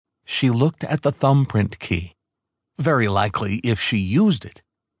She looked at the thumbprint key. Very likely, if she used it,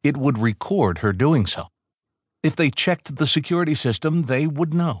 it would record her doing so. If they checked the security system, they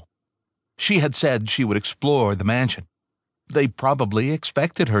would know. She had said she would explore the mansion. They probably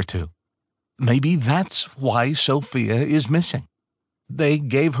expected her to. Maybe that's why Sophia is missing. They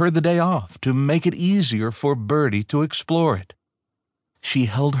gave her the day off to make it easier for Birdie to explore it. She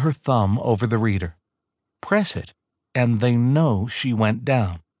held her thumb over the reader. Press it, and they know she went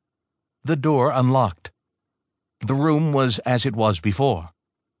down. The door unlocked. The room was as it was before,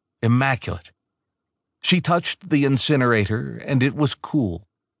 immaculate. She touched the incinerator, and it was cool.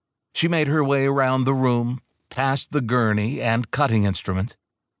 She made her way around the room, past the gurney and cutting instruments.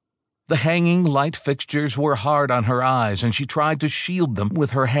 The hanging light fixtures were hard on her eyes, and she tried to shield them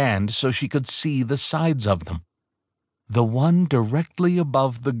with her hand so she could see the sides of them. The one directly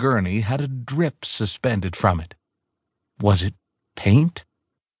above the gurney had a drip suspended from it. Was it paint?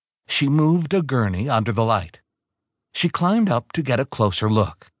 She moved a gurney under the light. She climbed up to get a closer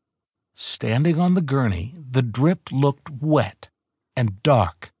look. Standing on the gurney, the drip looked wet and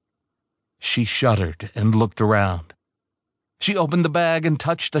dark. She shuddered and looked around. She opened the bag and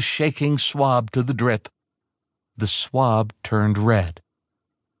touched a shaking swab to the drip. The swab turned red.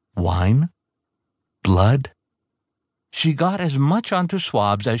 Wine? Blood? She got as much onto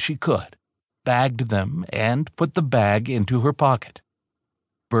swabs as she could, bagged them, and put the bag into her pocket.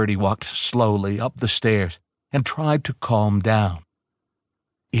 Birdie walked slowly up the stairs and tried to calm down.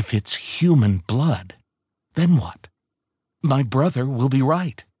 If it's human blood, then what? My brother will be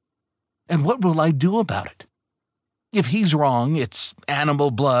right. And what will I do about it? If he's wrong, it's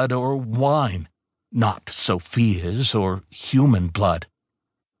animal blood or wine, not Sophia's or human blood.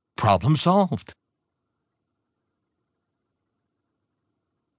 Problem solved.